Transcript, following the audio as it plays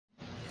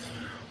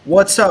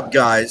What's up,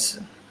 guys?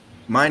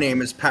 My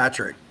name is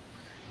Patrick,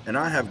 and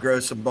I have Grow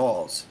Some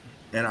Balls,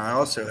 and I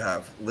also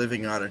have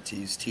Living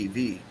Oddities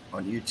TV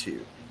on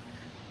YouTube.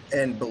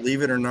 And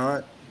believe it or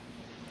not,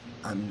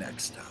 I'm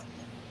next up.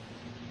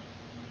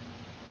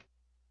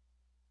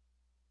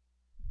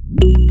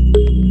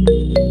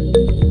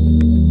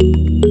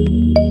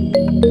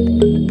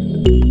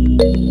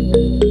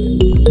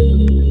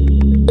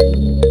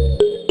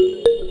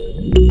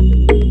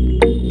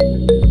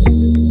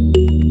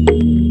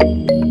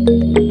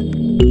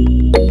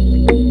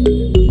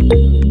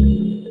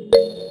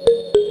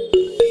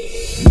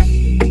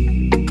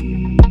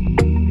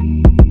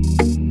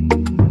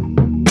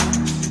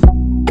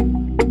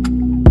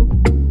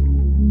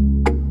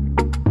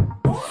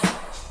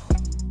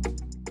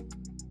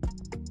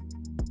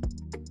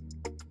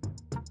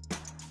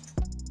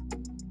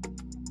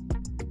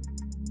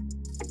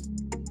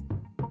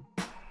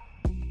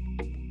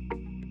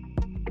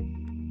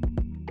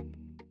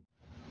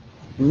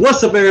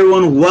 What's up,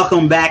 everyone?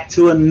 Welcome back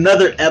to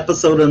another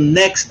episode of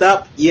Next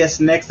Up. Yes,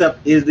 Next Up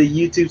is the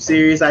YouTube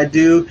series I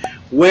do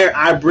where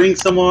I bring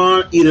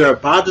someone either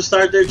about to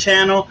start their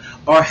channel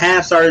or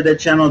have started their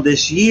channel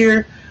this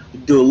year,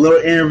 do a little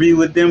interview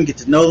with them, get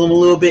to know them a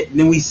little bit, and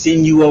then we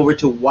send you over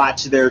to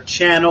watch their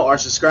channel or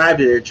subscribe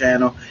to their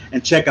channel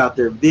and check out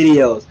their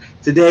videos.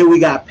 Today we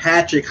got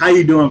Patrick. How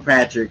you doing,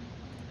 Patrick?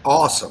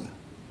 Awesome.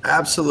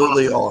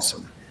 Absolutely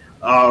awesome.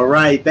 All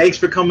right. Thanks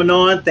for coming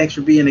on. Thanks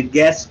for being a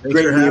guest.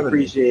 Greatly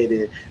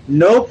appreciated.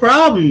 No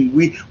problem.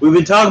 We've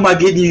been talking about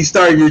getting you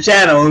started your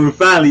channel, and we've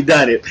finally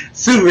done it.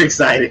 Super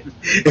excited.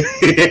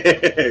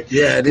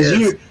 Yeah, it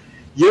is.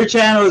 Your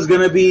channel is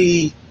going to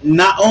be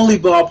not only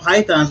ball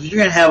pythons, but you're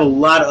going to have a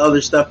lot of other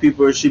stuff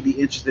people should be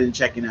interested in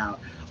checking out.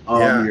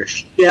 You're a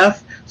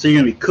chef, so you're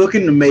going to be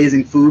cooking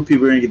amazing food.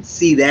 People are going to get to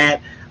see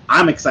that.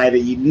 I'm excited.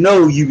 You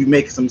know you be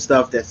making some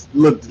stuff that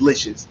look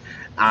delicious.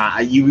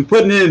 You be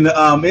putting it in the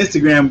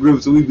Instagram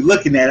group, so we be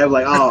looking at it. I'm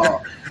like,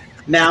 oh,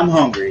 now I'm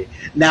hungry.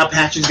 Now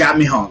Patrick's got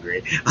me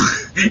hungry,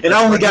 and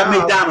I only got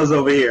McDonald's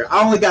over here.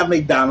 I only got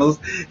McDonald's.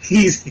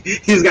 He's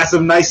got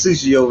some nice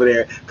sushi over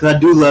there because I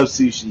do love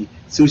sushi.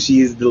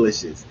 Sushi is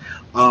delicious.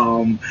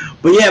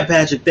 But yeah,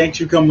 Patrick, thanks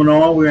for coming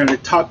on. We're gonna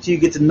talk to you,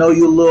 get to know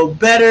you a little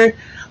better,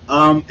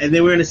 and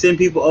then we're gonna send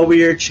people over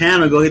your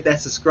channel. Go hit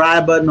that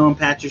subscribe button on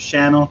Patrick's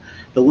channel.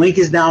 The link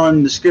is down in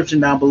the description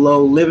down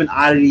below. Living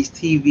Oddities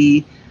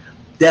TV.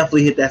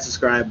 Definitely hit that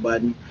subscribe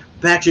button.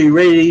 Patrick, you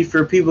ready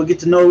for people to get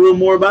to know a little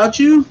more about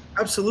you?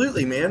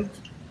 Absolutely, man.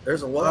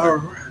 There's a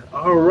lot.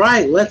 All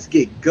right, let's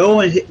get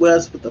going. Hit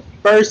us with the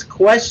first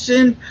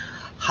question.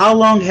 How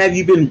long have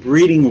you been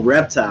breeding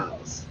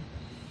reptiles?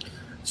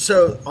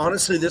 So,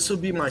 honestly, this will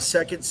be my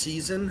second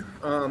season.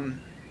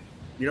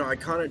 I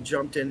kind of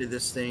jumped into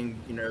this thing,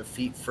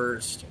 feet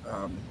first.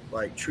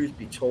 Like, truth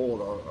be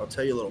told, I'll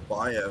tell you a little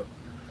bio.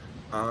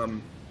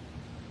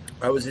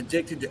 I was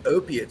addicted to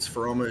opiates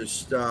for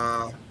almost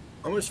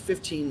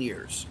 15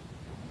 years.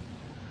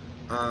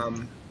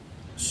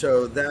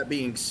 So that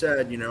being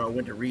said, I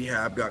went to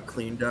rehab, got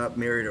cleaned up,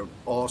 married an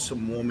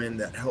awesome woman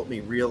that helped me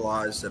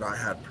realize that I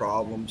had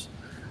problems.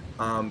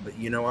 But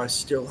I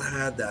still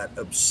had that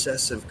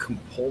obsessive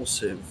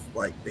compulsive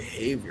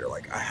behavior.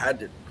 Like I had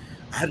to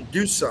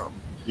do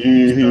something.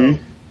 Mm-hmm. So,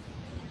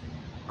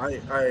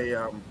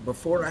 I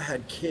before I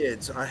had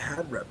kids, I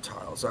had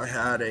reptiles. I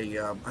had a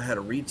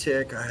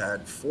retic. I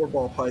had 4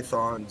 ball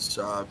pythons,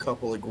 a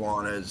couple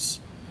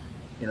iguanas,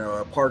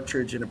 a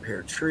partridge in a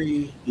pear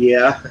tree.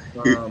 Yeah.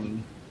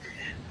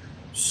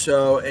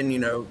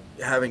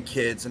 Having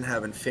kids and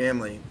having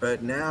family.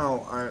 But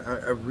now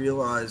I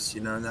realize,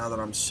 now that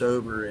I'm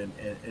sober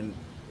and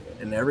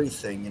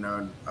everything,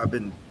 I've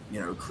been,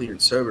 clean and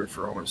sober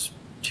for almost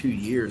 2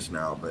 years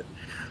now, but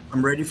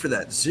I'm ready for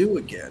that zoo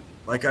again.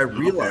 Like I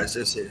realize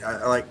this.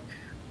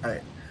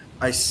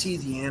 I see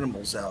the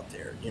animals out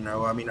there.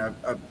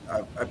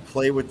 I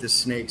play with the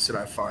snakes that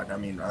I find.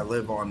 I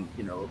live on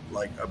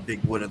like a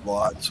big wooded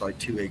lot. It's like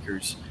 2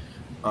 acres.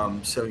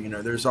 So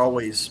there's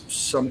always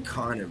some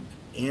kind of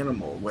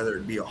animal, whether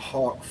it be a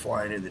hawk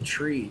flying in the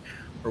tree,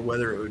 or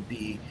whether it would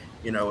be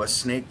a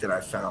snake that I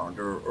found,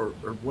 or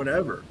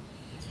whatever.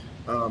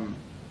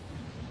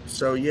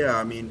 So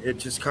yeah, it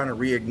just kind of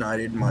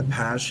reignited my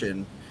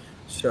passion.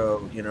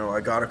 So, I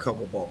got a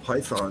couple ball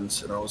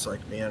pythons, and I was like,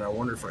 man, I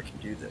wonder if I can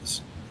do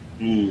this.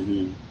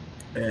 Mm-hmm.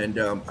 And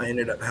I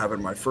ended up having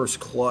my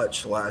first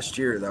clutch last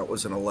year. That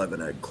was an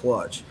 11-egg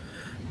clutch.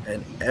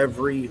 And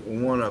every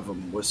one of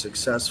them was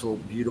successful,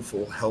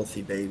 beautiful,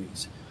 healthy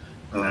babies.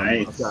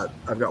 Nice.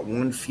 I've got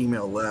 1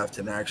 female left,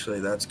 and actually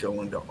that's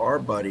going to our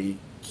buddy,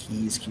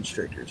 Keys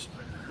Constrictors.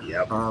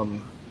 Yep.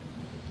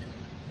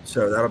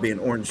 So that'll be an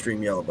orange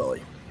dream yellow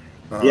belly.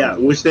 Yeah,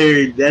 which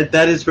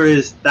that is for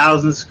his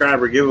 1,000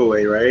 subscriber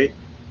giveaway, right?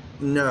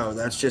 No,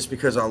 that's just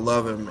because I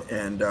love him,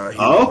 and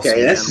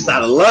okay, that's just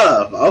out of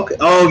love. Okay.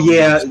 Oh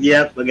yeah,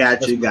 yep, I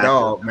got you.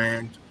 Dog,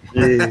 man.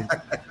 Yeah,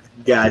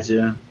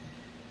 gotcha.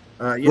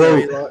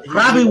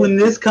 Probably when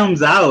this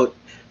comes out,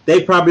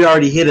 they probably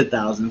already hit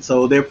 1,000,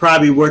 so they're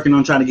probably working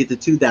on trying to get to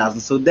 2,000.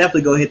 So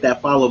definitely go hit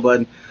that follow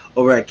button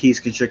over at Keys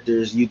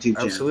Constrictors YouTube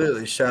channel.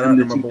 Absolutely. Shout out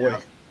to my boy.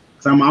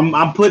 So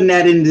I'm putting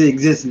that into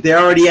existence. They're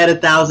already at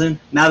 1,000.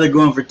 Now they're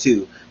going for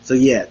 2. So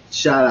yeah,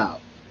 shout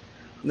out.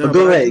 No, but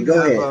go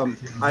ahead.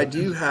 I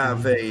do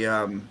have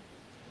a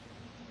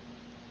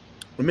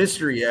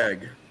mystery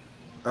egg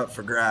up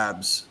for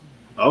grabs.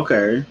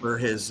 Okay. For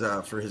his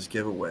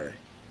giveaway.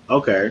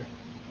 Okay.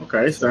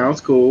 Sounds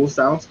cool.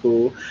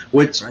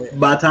 Which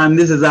by the time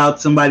this is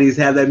out, somebody's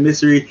had that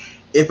mystery.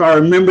 If I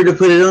remember to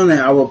put it on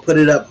there, I will put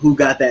it up. Who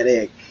got that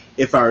egg?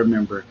 If I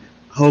remember.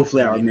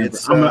 Hopefully, I remember.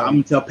 I'm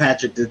gonna tell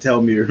Patrick to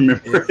tell me to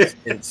remember.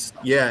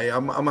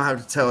 I'm gonna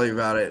have to tell you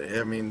about it.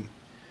 I mean,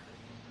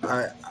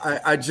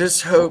 I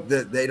just hope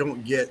that they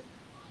don't get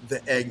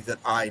the egg that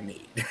I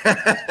need.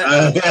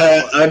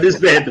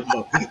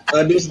 Understandable.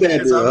 I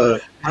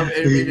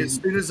mean, as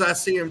soon as I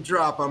see him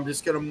drop, I'm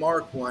just gonna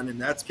mark one,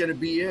 and that's gonna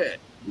be it.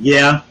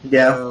 Yeah.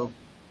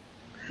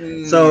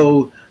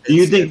 So do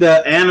you think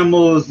the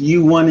animals,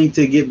 you wanting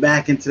to get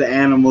back into the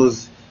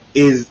animals,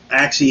 is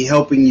actually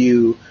helping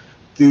you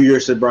through your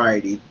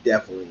sobriety?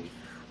 Definitely.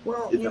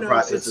 Well,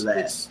 process of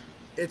that.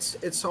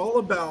 It's all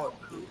about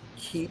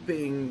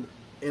keeping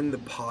in the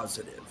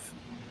positive.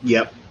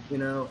 Yep.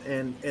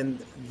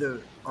 And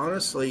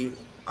honestly,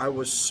 I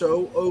was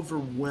so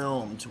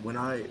overwhelmed when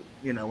I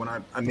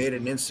made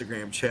an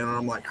Instagram channel. And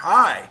I'm like,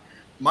 hi,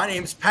 my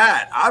name's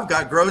Pat. I've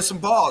got Grow Some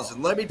Balls,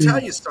 and let me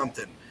tell you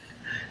something.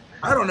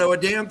 I don't know a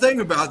damn thing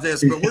about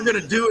this, but we're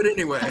gonna do it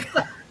anyway.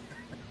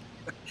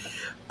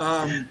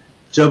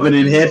 Jumping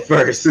in head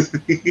first.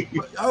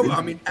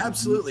 I mean,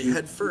 absolutely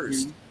head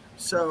first.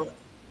 So,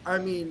 I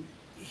mean,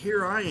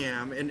 here I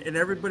am, and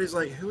everybody's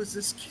like, "Who is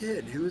this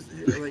kid? Who is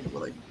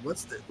like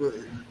what's the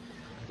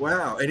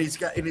wow?" And he's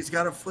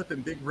got a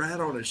flipping big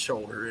rat on his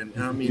shoulder, and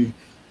I mean,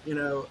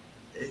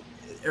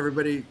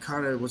 everybody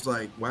kind of was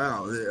like,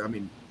 "Wow!" I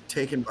mean,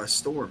 taken by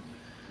storm.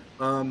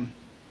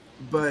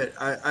 But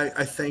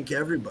I thank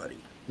everybody,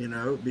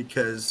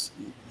 because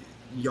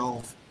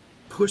y'all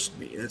pushed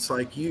me. It's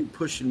like you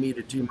pushing me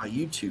to do my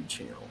YouTube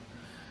channel.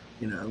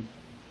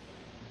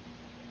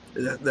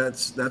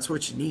 That's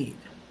what you need.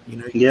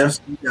 You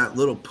just need that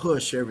little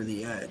push over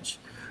the edge.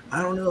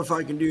 I don't know if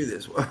I can do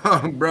this.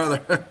 Well,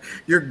 brother,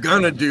 you're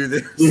gonna do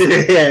this.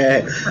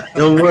 Yeah,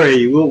 don't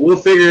worry. We'll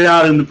figure it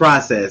out in the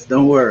process.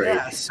 Don't worry.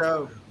 Yeah,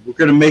 so we're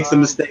gonna make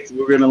some mistakes.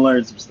 We're gonna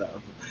learn some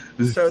stuff.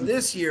 So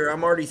this year,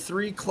 I'm already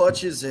 3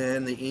 clutches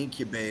in the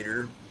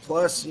incubator.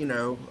 Plus,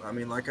 I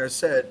mean, like I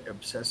said,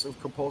 obsessive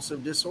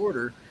compulsive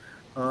disorder.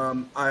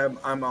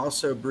 I'm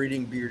also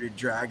breeding bearded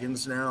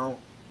dragons now,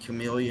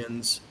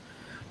 chameleons.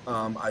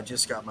 I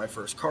just got my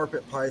first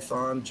carpet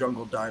python,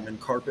 jungle diamond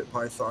carpet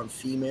python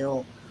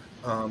female.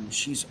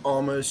 She's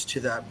almost to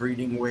that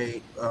breeding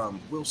weight.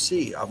 We'll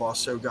see. I've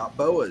also got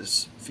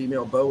boas,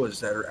 female boas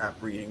that are at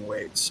breeding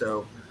weight.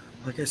 So,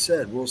 like I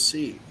said, we'll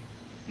see.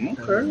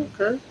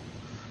 Okay.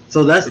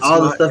 So that's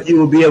all the stuff you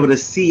will be able to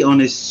see on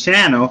his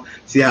channel.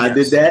 See how I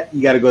did that?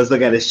 You got to go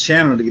look at his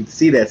channel to get to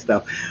see that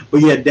stuff.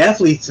 But yeah,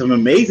 definitely some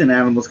amazing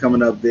animals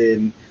coming up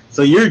then.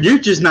 So you're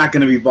just not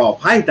going to be ball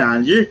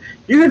pythons. You're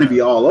going to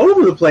be all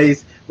over the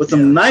place with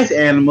some nice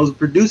animals,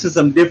 producing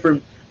some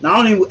different, not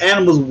only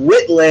animals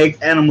with legs,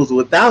 animals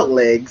without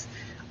legs,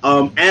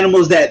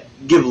 animals that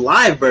give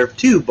live birth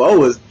too.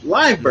 Boas,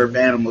 live birth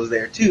animals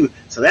there too.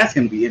 So that's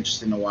going to be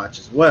interesting to watch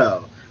as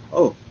well.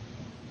 Oh.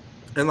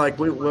 And like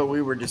what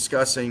we were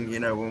discussing,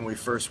 when we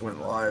first went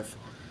live,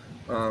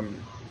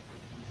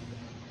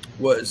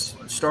 was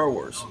Star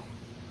Wars.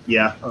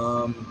 Yeah.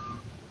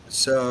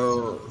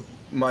 So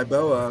my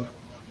boa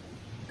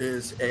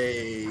is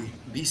a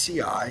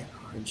BCI,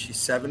 and she's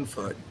 7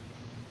 foot.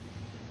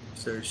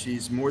 So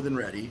she's more than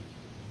ready.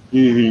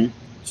 Mm-hmm.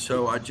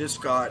 So I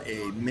just got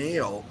a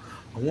male.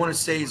 I want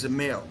to say he's a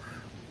male.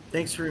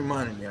 Thanks for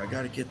reminding me. I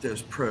got to get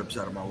those probes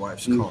out of my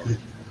wife's car.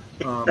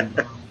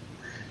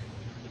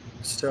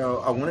 So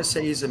I want to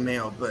say he's a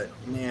male, but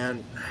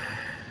man,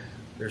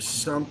 there's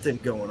something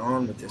going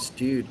on with this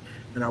dude,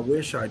 and I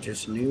wish I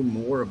just knew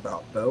more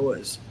about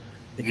boas,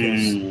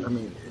 because I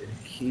mean,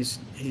 he's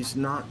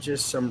not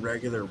just some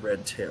regular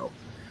red tail.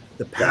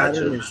 The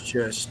pattern is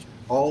just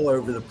all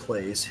over the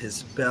place.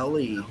 His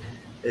belly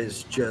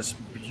is just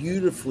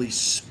beautifully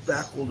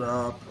speckled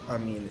up. I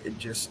mean,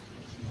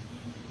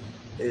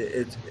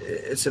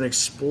 it's an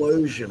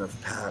explosion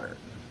of pattern.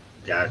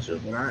 Gotcha.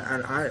 And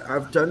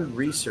I've done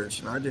research,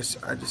 and I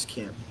just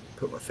can't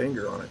put my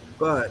finger on it.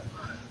 But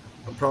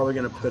I'm probably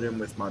going to put him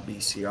with my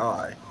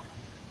BCI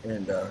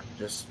and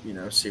just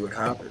see what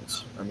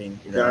happens. I mean,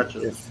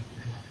 gotcha.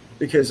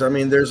 Because I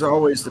mean, there's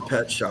always the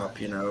pet shop.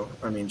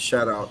 I mean,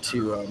 shout out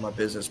to my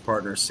business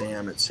partner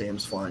Sam at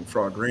Sam's Flying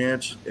Frog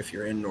Ranch. If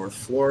you're in North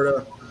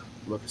Florida,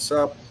 look us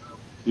up.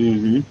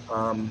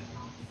 Mm-hmm.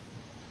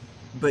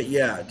 But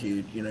yeah,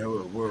 dude,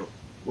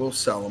 we'll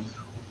sell them.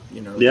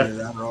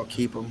 That or I'll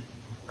keep them.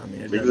 I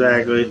mean,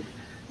 exactly.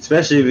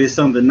 Especially if it's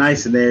something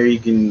nice in there, you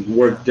can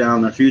work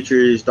down the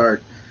future. You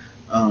start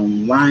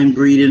line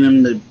breeding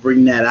them to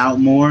bring that out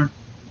more.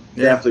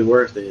 Definitely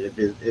worth it.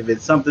 If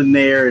it's something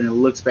there and it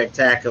looks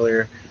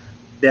spectacular,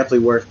 definitely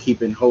worth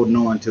holding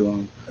on to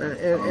them.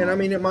 And I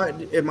mean, it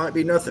might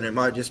be nothing. It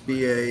might just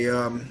be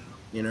a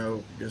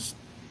just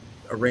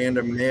a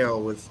random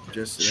male with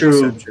just an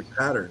True, eccentric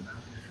pattern.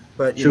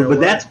 But you true. know But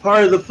what? that's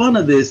part of the fun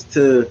of this,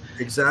 to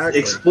Exactly.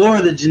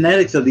 explore the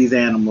genetics of these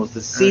animals,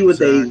 to see what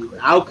the Exactly.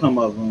 outcome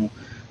of them.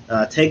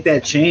 Take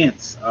that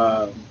chance.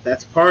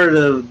 That's part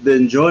of the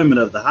enjoyment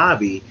of the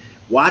hobby.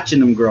 Watching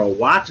them grow,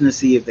 watching to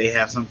see if they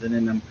have something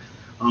in them.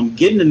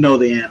 Getting to know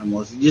the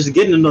animals, just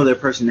getting to know their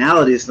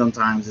personalities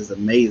sometimes is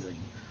amazing.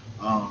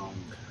 Um,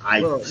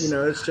 I Well,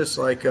 it's just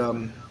like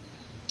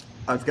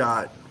I've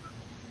got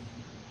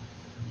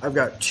I've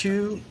got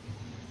two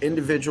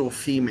individual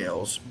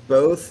females,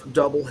 both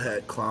double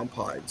het clown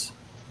pieds.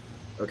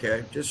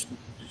 Okay, just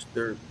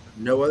there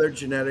no other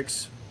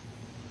genetics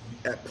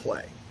at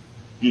play.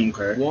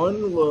 okay.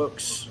 One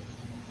looks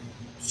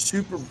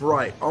super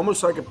bright,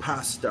 almost like a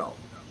pastel,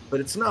 but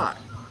it's not.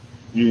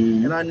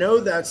 Mm-hmm. And I know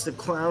that's the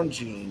clown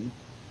gene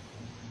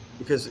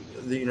because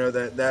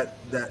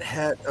that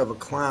head of a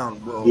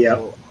clown Yep,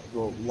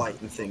 will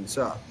lighten things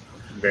up.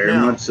 very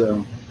Now, much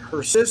so.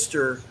 her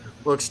sister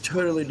looks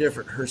totally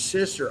different. Her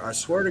sister, I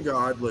swear to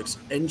God, looks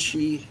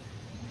inchy,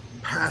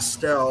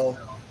 pastel,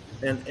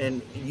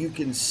 and you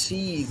can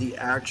see the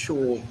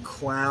actual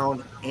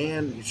clown,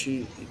 and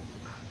she's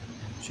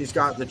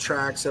got the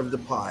tracks of the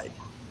pied,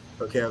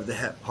 okay, of the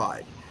het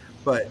pied.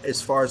 But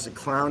as far as the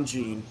clown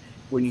gene,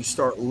 when you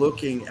start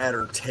looking at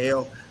her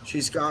tail,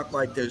 she's got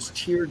like those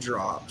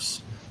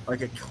teardrops,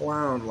 like a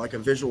clown, like a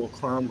visual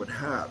clown would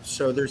have.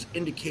 So there's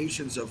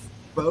indications of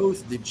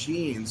both the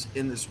genes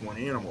in this one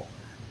animal.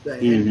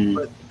 Mm-hmm.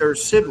 But they're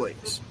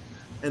siblings,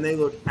 and they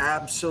look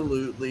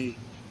absolutely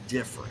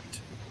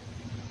different.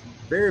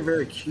 Very,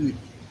 very cute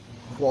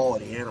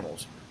quality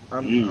animals.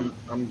 I'm, Mm.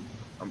 I'm,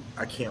 I'm,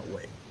 I can't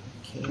wait.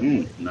 Can't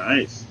wait.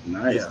 Nice,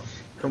 nice. Yeah,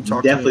 come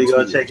talk to me in Definitely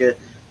go 2 years. check it.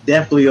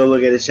 Definitely go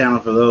look at his channel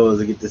for those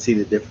to get to see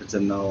the difference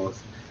in those.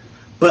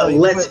 But But the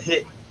let's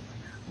hit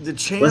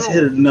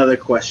channel. another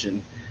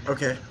question.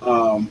 Okay.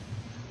 Um,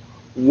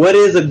 what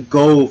is a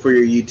goal for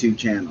your YouTube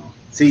channel?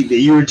 See,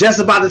 you were just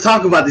about to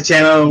talk about the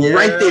channel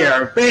right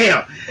there.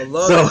 Bam. I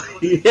love So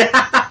it.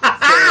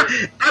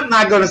 yeah, I'm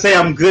not gonna say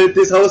I'm good at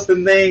this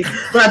hosting thing,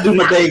 but I do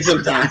my thing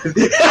sometimes.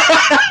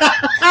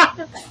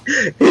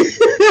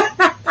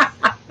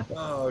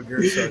 Oh,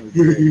 you're so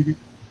great.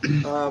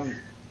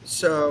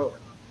 So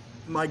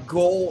my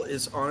goal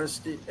is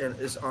honestly,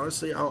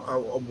 I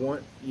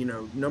want,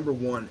 number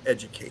one,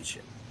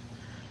 education.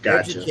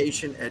 Gotcha.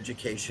 Education.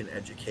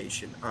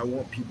 I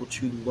want people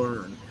to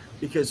learn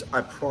because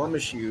I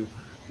promise you,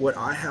 what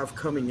I have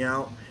coming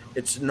out,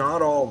 it's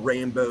not all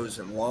rainbows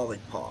and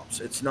lollipops.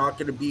 It's not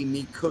going to be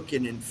me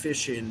cooking and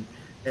fishing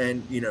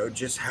and,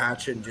 just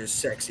hatching just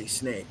sexy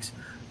snakes.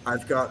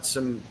 I've got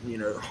some,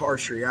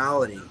 harsh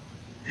reality.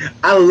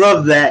 I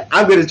love that.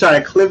 I'm gonna try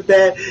to clip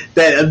that.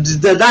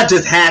 They're not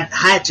just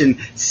hatching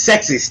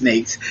sexy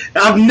snakes.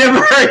 I've never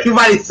heard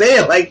anybody say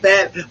it like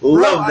that.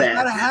 Love I've that.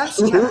 got a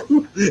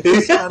hashtag.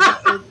 Listen, I've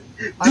got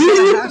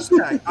a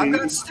hashtag. I've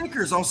got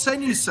stickers. I'll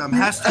send you some.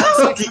 Hashtag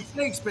sexy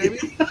snakes, baby.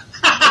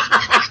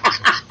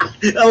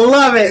 I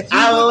love it.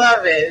 I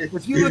love it.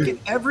 If you look at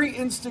every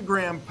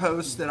Instagram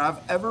post that I've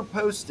ever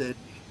posted,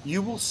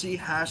 you will see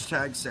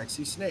hashtag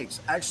sexy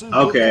snakes. Actually,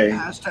 look at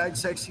hashtag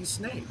sexy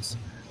snakes.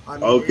 I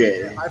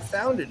mean, I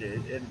founded it,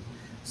 and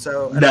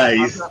so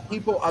nice.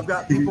 I've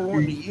got people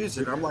wanting to use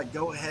it. I'm like,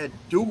 go ahead,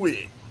 do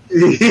it.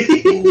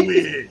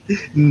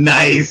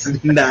 Nice.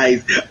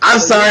 I'm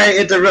sorry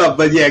to interrupt,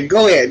 but yeah,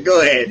 go ahead.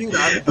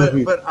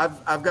 Dude, but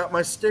I've got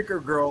my sticker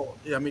girl.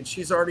 I mean,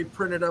 she's already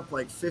printed up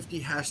like 50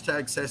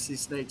 hashtag sassy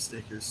snake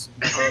stickers.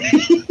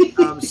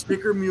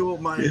 Sticker Mule,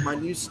 my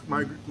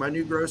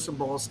new gross and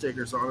ball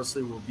stickers,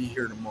 honestly, will be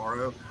here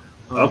tomorrow.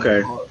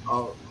 Okay.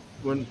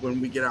 When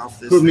we get off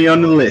this, put me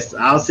on the list.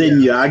 I'll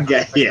send you. I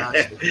got you.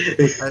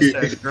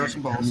 Hashtag gross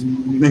and balls.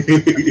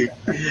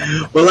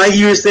 Well, like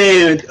you were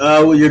saying,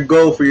 your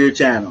goal for your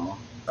channel.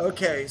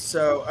 Okay,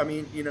 so I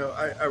mean,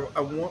 I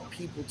want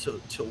people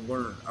to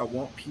learn. I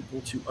want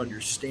people to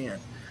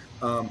understand.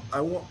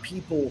 I want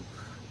people,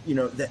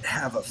 that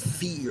have a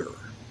fear.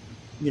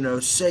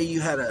 Say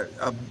you had a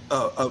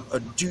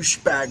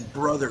douchebag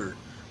brother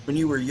when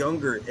you were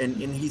younger, and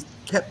he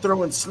kept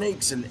throwing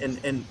snakes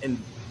and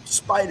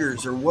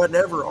spiders or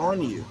whatever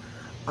on you.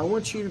 I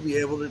want you to be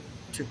able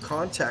to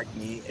contact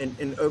me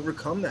and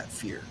overcome that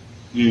fear.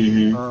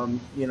 Mm-hmm.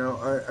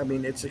 I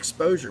mean, it's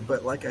exposure,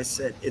 but like I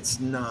said, it's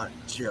not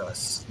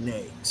just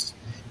snakes.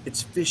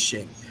 It's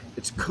fishing,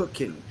 it's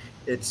cooking,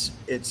 it's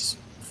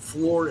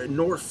Florida,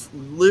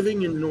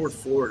 living in North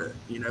Florida.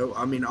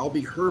 I mean, I'll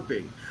be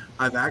herping.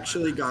 I've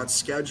actually got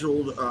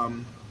scheduled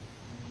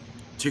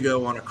to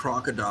go on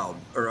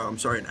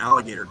an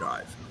alligator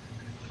dive.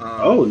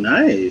 Oh,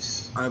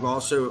 nice. I'm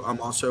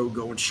also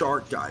going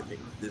shark diving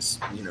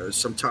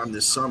sometime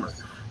this summer.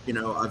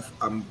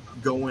 I'm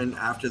going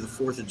after the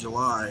 4th of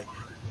July.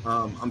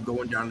 I'm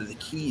going down to the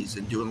Keys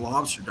and doing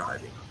lobster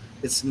diving.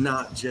 It's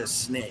not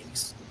just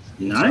snakes.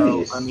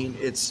 Nice. So, I mean,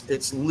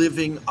 it's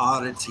living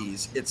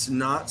oddities. It's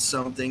not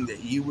something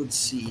that you would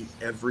see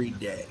every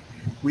day.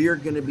 we are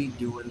going to be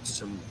doing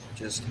some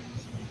just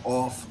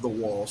off the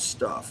wall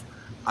stuff.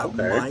 I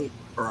Okay. might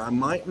or I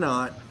might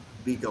not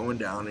be going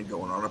down and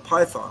going on a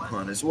python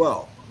hunt as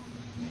well.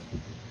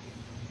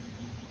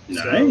 So,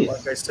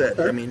 like I Nice. said,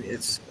 I Okay. mean, A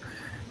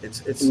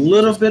it's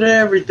little just bit of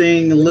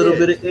everything, a it little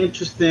bit is of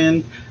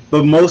interesting,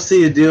 but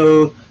mostly a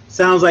deal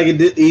sounds like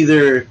it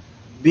either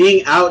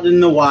being out in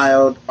the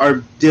wild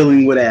or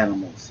dealing with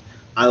animals.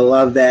 I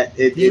love that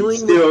it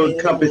dealing with still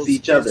encompasses animals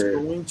each is other.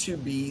 going to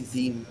be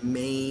the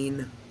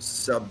main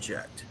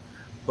subject.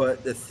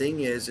 But the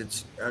thing is,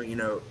 it's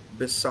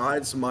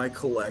besides my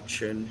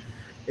collection,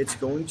 it's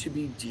going to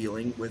be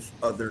dealing with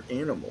other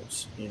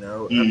animals. I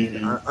mean,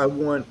 Hmm. I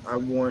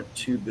want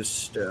to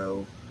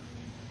bestow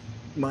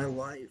my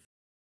life.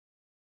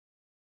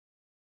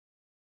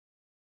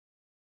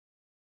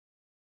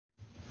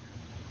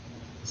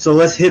 So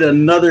let's hit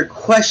another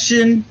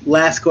question.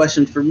 Last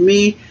question for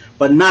me,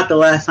 but not the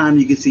last time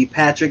you can see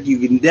Patrick. You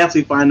can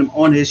definitely find him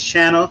on his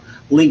channel.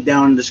 Link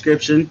down in the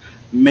description.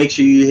 Make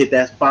sure you hit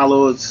that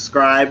follow and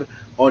subscribe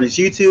on his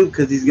YouTube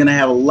because he's going to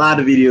have a lot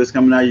of videos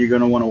coming out you're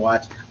going to want to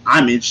watch.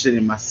 I'm interested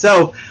in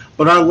myself.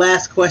 But our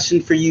last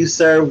question for you,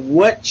 sir,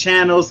 what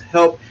channels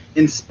help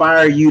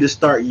inspire you to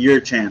start your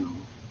channel?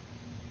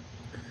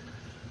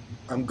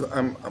 I'm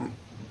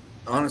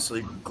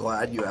honestly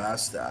glad you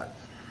asked that.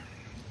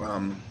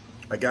 Um,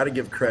 I got to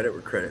give credit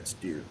where credit's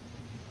due.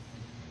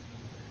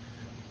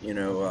 You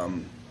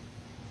know,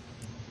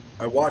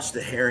 I watched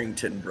the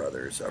Harrington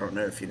brothers. I don't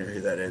know if you know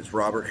who that is,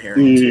 Robert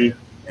Harrington,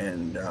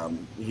 Mm,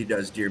 and he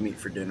does deer meat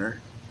for dinner.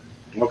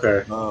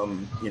 okay.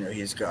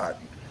 He's got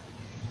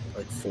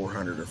like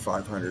 400 or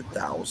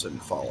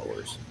 500,000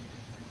 followers.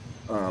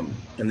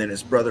 And then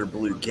his brother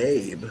Blue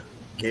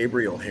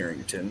Gabriel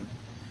Harrington,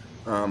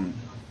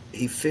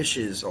 he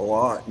fishes a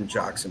lot in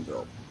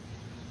Jacksonville.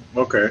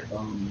 Okay.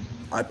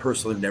 I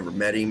personally have never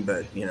met him,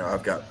 but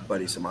I've got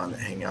buddies of mine that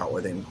hang out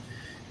with him.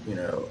 You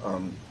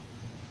know,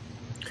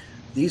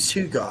 these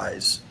two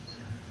guys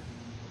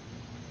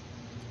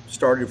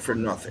started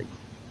from nothing.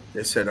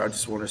 They said, "I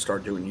just want to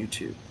start doing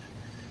YouTube."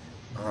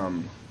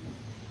 Um,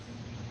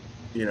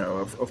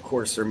 of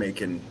course, they're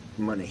making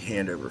money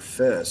hand over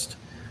fist,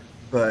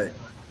 but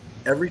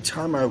every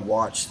time I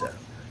watched them,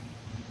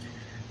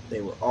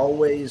 they were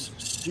always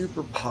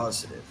super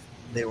positive.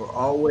 They were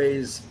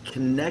always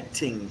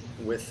connecting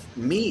with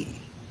me.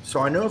 So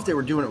I know if they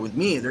were doing it with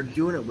me, they're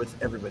doing it with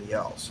everybody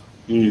else.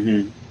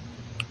 Mm-hmm.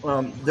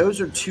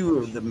 Those are two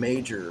of the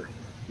major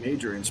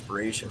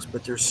inspirations,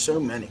 but there's so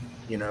many.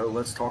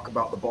 Let's talk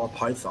about the ball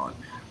python.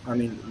 I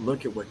mean,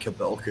 look at what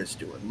Kabelka is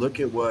doing. Look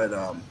at what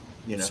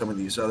some of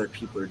these other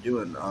people are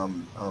doing.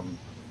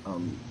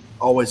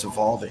 Always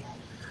evolving.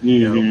 You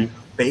know, Mm-hmm.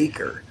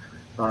 Baker.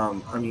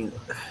 I mean,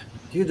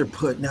 dude, they're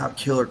putting out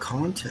killer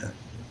content,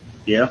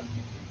 Yeah.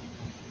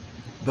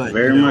 but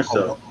Very much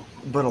so.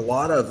 but a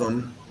lot of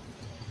them,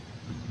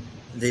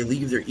 they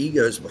leave their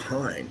egos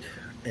behind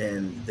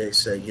and they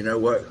say, you know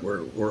what, we're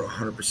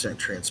 100%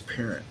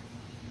 transparent.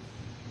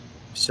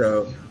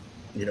 So,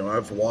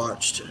 I've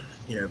watched,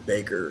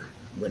 Baker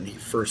when he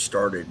first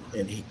started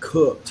and he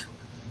cooked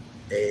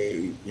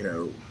a,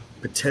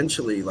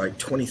 potentially like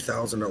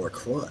 $20,000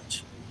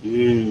 clutch.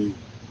 Mm.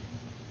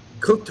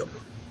 Cooked them.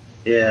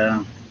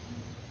 Yeah.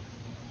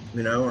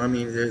 I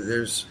mean,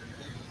 there's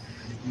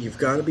you've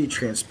got to be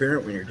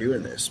transparent when you're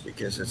doing this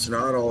because it's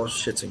not all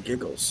shits and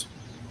giggles.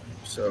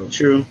 So,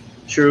 True.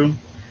 True.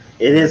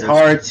 It is there's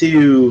hard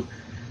to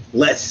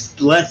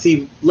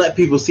let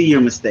people see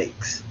your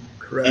mistakes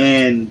correct.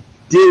 and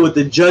deal with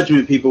the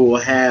judgment people will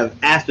have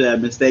after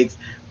that mistakes,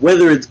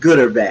 whether it's good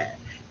or bad.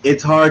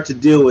 It's hard to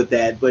deal with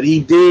that, but he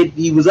did.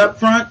 He was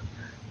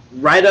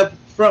right up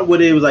front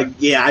with it. It was like,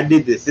 yeah, I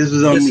did this. This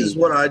was on This me. is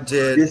what I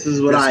did. This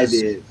is what This I is,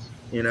 did.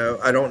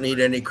 I don't need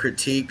any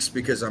critiques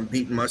because I'm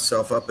beating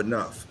myself up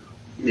enough.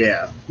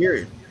 Yeah.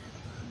 Period.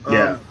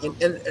 Yeah.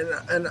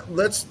 And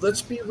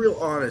let's be real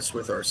honest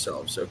with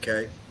ourselves,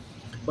 okay?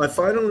 My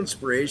final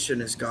inspiration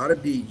has got to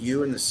be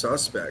you and the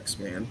suspects,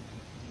 man.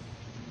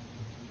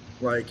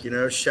 Like,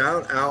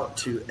 shout out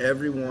to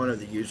every one of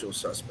the usual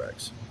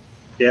suspects.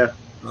 Yeah.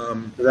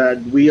 Um,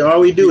 That we all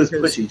we do is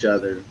push because each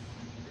other.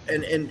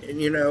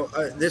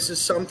 this is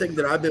something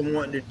that I've been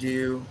wanting to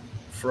do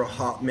for a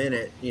hot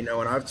minute, and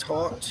I've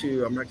talked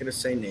to, I'm not going to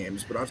say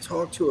names, but I've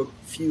talked to a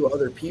few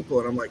other people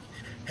and I'm like,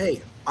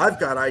 hey, I've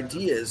got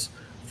ideas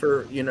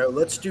for,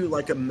 let's do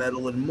like a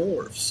metal and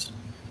morphs,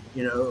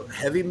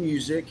 heavy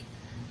music.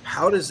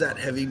 How does that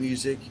heavy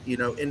music,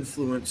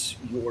 influence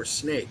your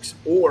snakes,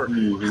 or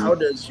Mm-hmm. how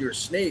does your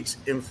snakes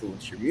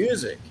influence your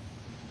music?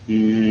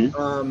 Mm-hmm.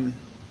 Um,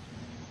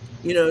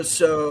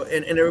 so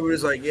and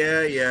everybody's like,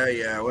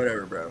 yeah,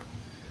 whatever, bro.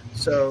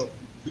 So,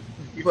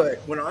 but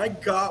when I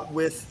got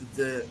with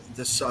the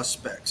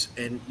suspects,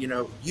 and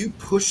you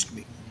pushed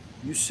me,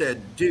 you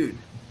said, dude,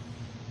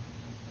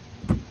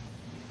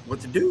 what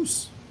the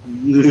deuce?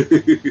 And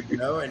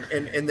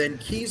then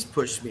Keys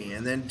pushed me,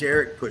 and then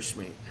Derek pushed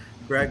me,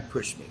 Greg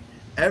pushed me.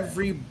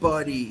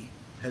 Everybody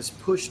has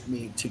pushed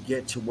me to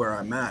get to where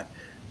I'm at.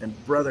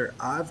 And brother,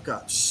 I've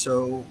got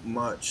so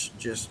much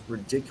just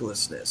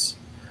ridiculousness.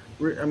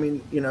 I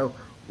mean, you know,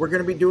 we're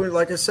going to be doing,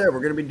 like I said, we're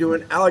going to be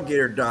doing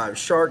alligator dives,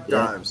 shark Yeah.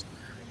 dives.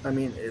 I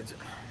mean, it's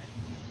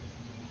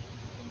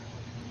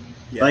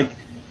yeah, Like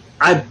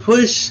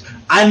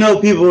I know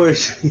people are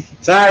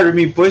tired of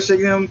me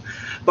pushing them,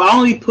 but I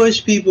only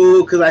push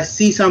people because I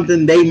see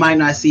something they might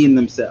not see in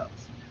themselves.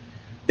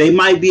 They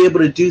might be able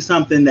to do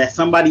something that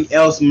somebody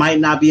else might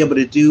not be able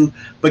to do,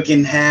 but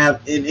can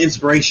have an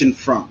inspiration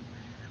from.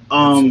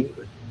 Um,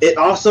 absolutely. it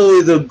also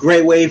is a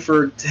great way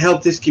to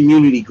help this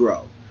community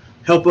grow,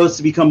 help us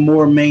to become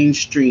more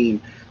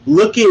mainstream.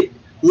 Look at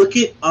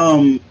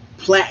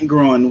plant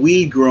growing,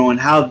 weed growing,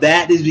 how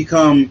that has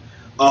become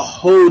a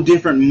whole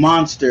different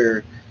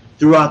monster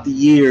throughout the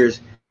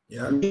years.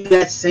 Yeah,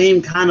 That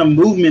same kind of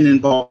movement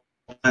involved,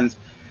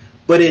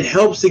 but it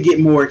helps to get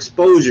more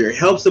exposure. It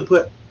helps to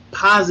put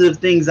positive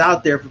things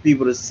out there for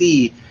people to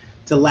see,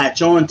 to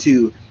latch on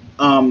to,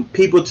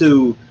 people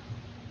to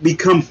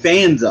become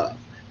fans of.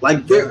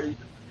 Like yeah,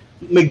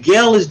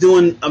 Miguel is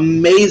doing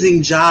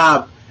amazing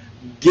job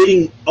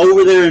getting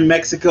over there in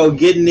Mexico,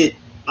 getting it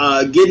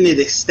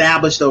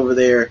established over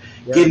there,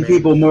 yeah, getting man.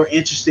 people more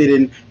interested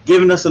in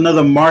giving us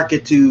another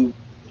market to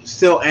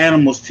sell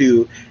animals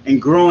to,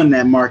 and growing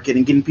that market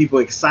and getting people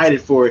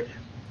excited for it.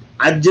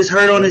 I just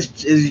heard on Yeah,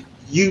 his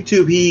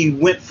YouTube he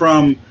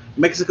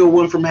Mexico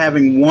went from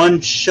having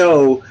one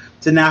show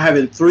to now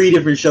having 3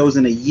 different shows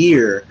in a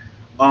year,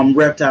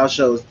 reptile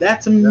shows.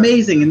 That's yeah,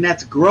 amazing, and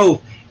that's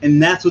growth,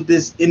 and that's what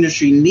this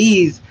industry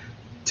needs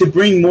to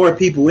bring more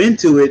people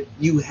into it.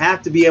 You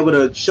have to be able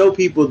to show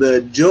people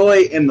the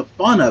joy and the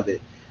fun of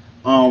it,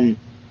 um,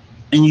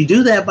 and you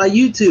do that by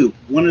YouTube.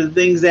 One of the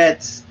things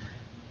that's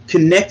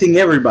connecting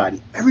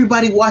everybody.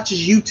 Everybody watches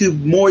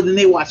YouTube more than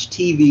they watch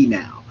TV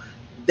now.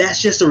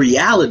 That's just a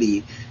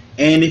reality.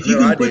 And if you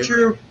no, can I put do.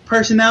 your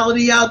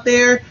personality out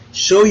there,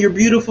 show your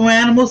beautiful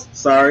animals,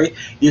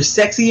 your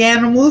sexy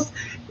animals,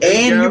 There you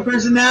and your go.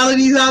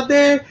 personalities out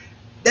there,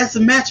 that's a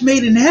match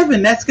made in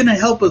heaven. That's going to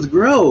help us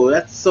grow.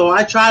 That's so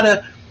I try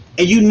to,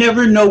 and you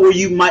never know where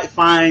you might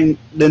find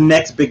the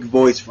next big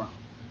voice from.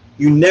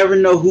 You never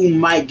know who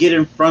might get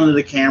in front of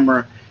the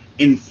camera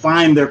and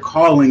find their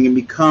calling and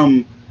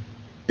become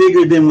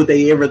bigger than what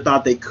they ever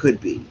thought they could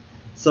be.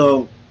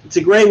 So it's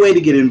a great way to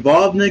get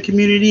involved in the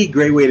community,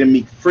 great way to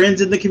meet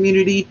friends in the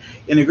community,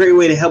 and a great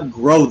way to help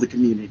grow the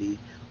community.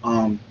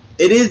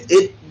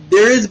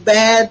 There is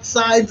bad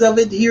sides of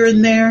it here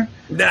and there,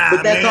 but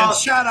Nah, that's man. all.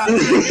 Shout out to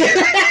the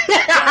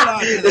haters. Shout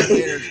out to the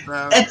haters,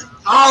 bro. It's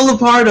all a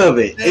part of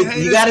it. They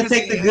hate You us got to 'cause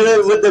take they the hate good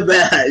us. with the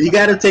bad. You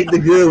got to take the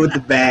good with the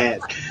bad.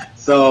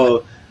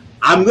 So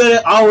I'm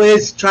gonna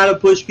always try to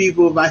push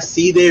people if I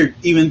see they're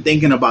even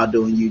thinking about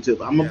doing YouTube.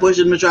 I'm gonna Yeah. push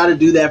them to try to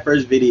do that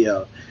first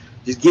video.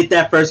 Just get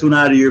that first one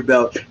out of your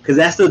belt, because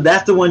that's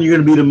the one you're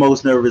gonna be the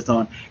most nervous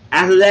on.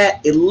 After that,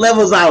 it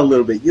levels out a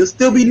little bit. You'll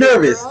still be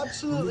nervous. You're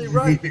absolutely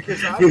right,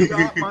 because I've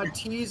got my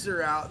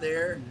teaser out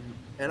there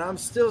and I'm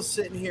still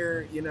sitting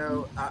here, you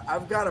know,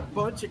 I've got a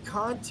bunch of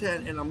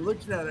content and I'm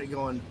looking at it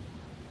going,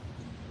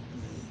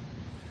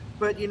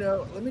 but you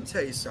know, let me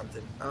tell you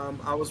something.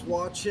 I was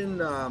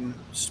watching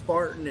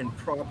Spartan and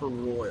Proper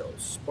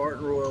Royals,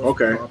 Spartan Royals and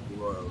Okay. Proper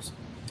Royals,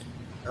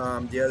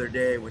 the other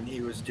day when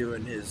he was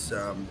doing his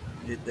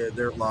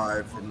their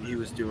live, and he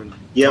was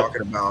Yep.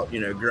 talking about, you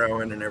know,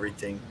 growing and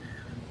everything.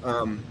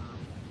 Um,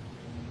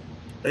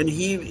 and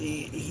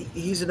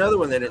he's another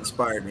one that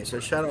inspired me. So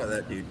shout out to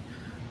that dude.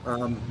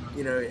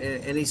 You know,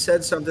 and he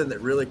said something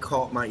that really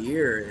caught my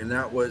ear, and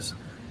that was,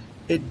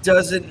 it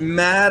doesn't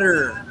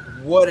matter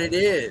what it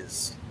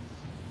is.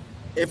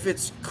 If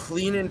it's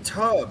cleaning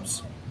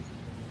tubs,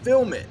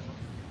 film it.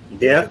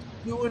 If Yeah. it's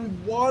doing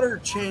water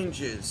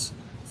changes,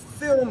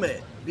 film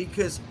it,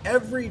 because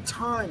every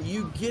time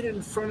you get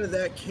in front of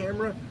that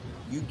camera,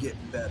 you get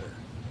better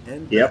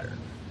and Yep. better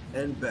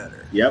and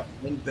better Yep.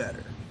 and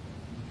better.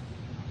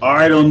 All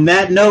right. On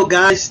that note,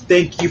 guys,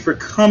 thank you for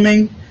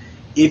coming.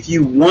 If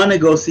you want to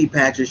go see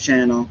Patrick's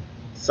channel,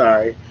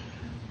 sorry.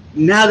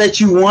 Now that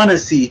you want to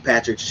see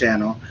Patrick's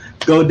channel,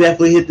 go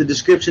definitely hit the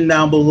description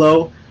down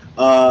below.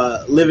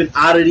 Living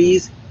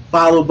Oddities,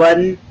 follow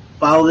button,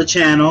 follow the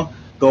channel.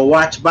 Go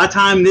watch. By the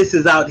time this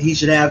is out, he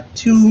should have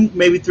 2,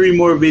 maybe 3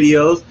 more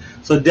videos.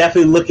 So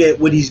definitely look at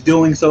what he's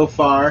doing so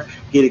far.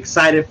 Get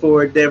excited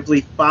for it.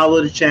 Definitely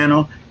follow the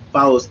channel.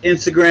 Follow his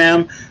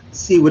Instagram.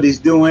 See what he's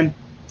doing.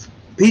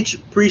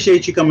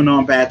 Appreciate you coming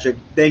on, Patrick.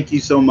 Thank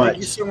you so much. Thank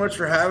you so much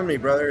for having me,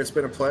 brother. It's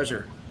been a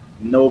pleasure.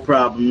 No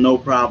problem, no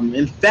problem.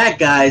 In fact,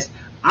 guys,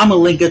 I'm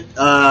gonna link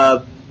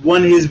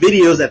one of his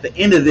videos at the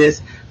end of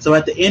this. So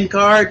at the end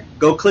card,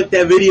 go click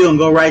that video and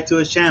go right to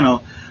his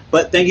channel.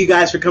 But thank you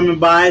guys for coming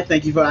by.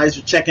 Thank you guys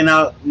for checking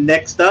out.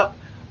 Next up,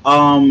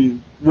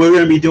 we're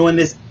gonna be doing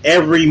this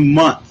every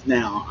month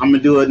now. I'm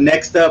gonna do a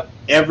next up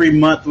every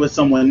month with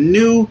someone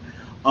new.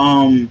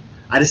 I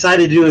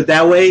decided to do it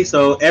that way.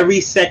 So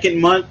every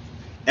second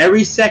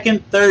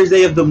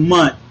Thursday of the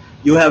month,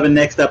 you'll have a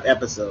next up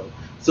episode.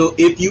 So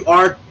if you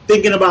are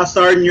thinking about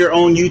starting your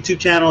own YouTube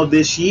channel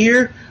this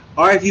year,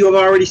 or if you have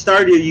already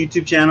started your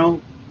YouTube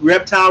channel,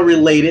 reptile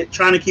related,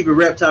 trying to keep it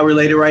reptile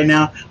related right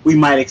now, we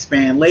might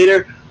expand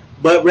later.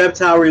 but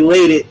reptile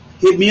related,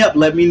 hit me up.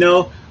 Let me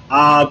know.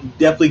 I'll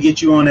definitely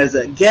get you on as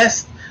a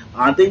guest.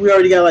 I think we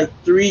already got like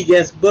 3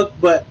 guests booked,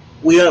 but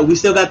we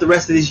still got the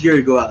rest of this year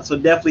to go out. So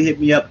definitely hit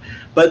me up.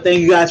 But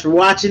thank you guys for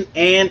watching,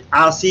 and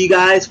I'll see you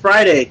guys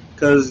Friday,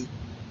 because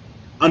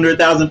Under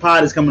 1,000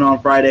 Pod is coming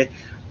on Friday.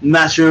 I'm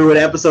not sure what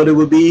episode it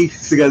will be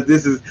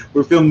because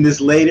we're filming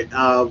this late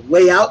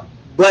way out.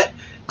 But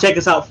check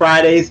us out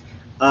Fridays,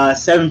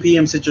 7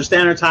 p.m. Central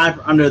Standard Time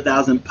for Under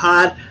 1,000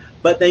 Pod.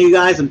 But thank you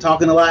guys. I'm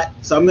talking a lot,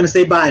 so I'm going to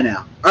say bye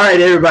now. All right,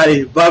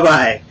 everybody.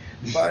 Bye-bye.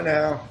 Bye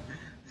now.